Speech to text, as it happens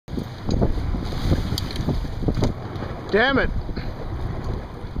Damn it.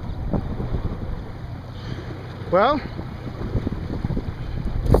 Well,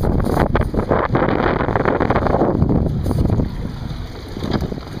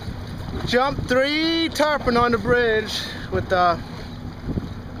 jumped 3 tarpon on the bridge with the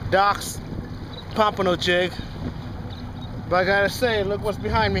Doc's pompano jig. But I gotta say, look what's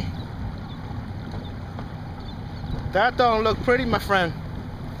behind me. That don't look pretty, my friend.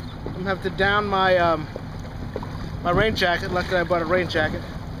 I'm gonna have to down my my rain jacket. Luckily I bought a rain jacket.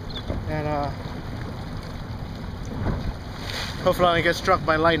 And hopefully I don't get struck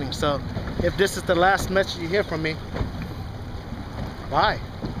by lightning. So if this is the last message you hear from me, bye.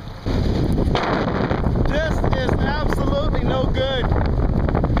 This is absolutely no good.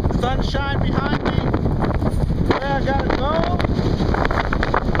 Sunshine behind me. Where I gotta go.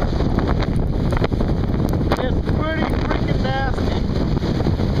 It's pretty freaking nasty.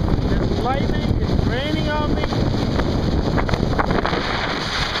 It's lightning, it's raining on me.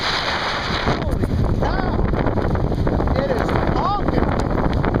 Holy cow. It is honking.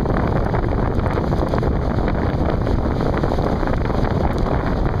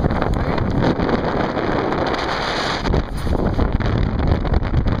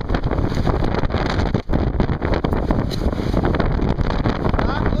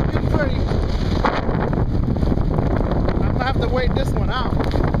 Wait this one out.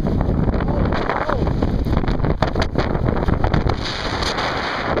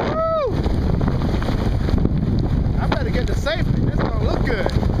 Woo! I better get to safety. This don't look good.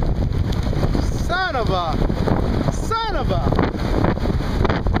 Son of a.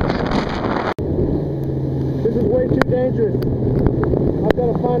 This is way too dangerous. I've got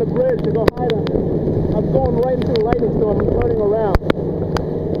to find a bridge to go hide under. I'm going right into the lightning storm. I'm turning around.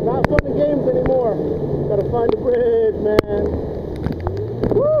 Not fun and games anymore. Gotta find a bridge, man.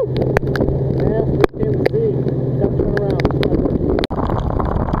 Woo! Man, we can't see. Gotta turn around.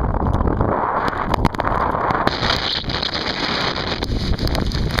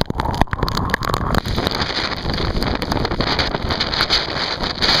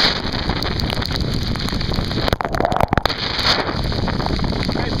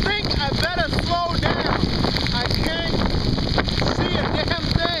 I think I better slow down. I can't see a damn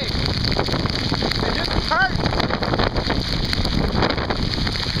thing. It just hurts.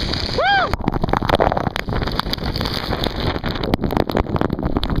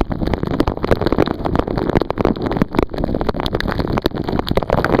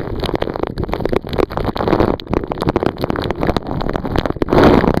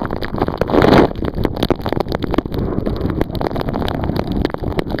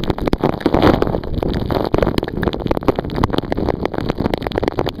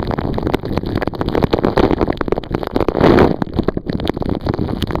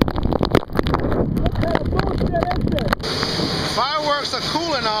 Fireworks are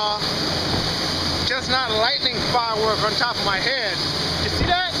cool and all, just not lightning firework on top of my head. You see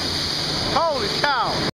that? Holy cow.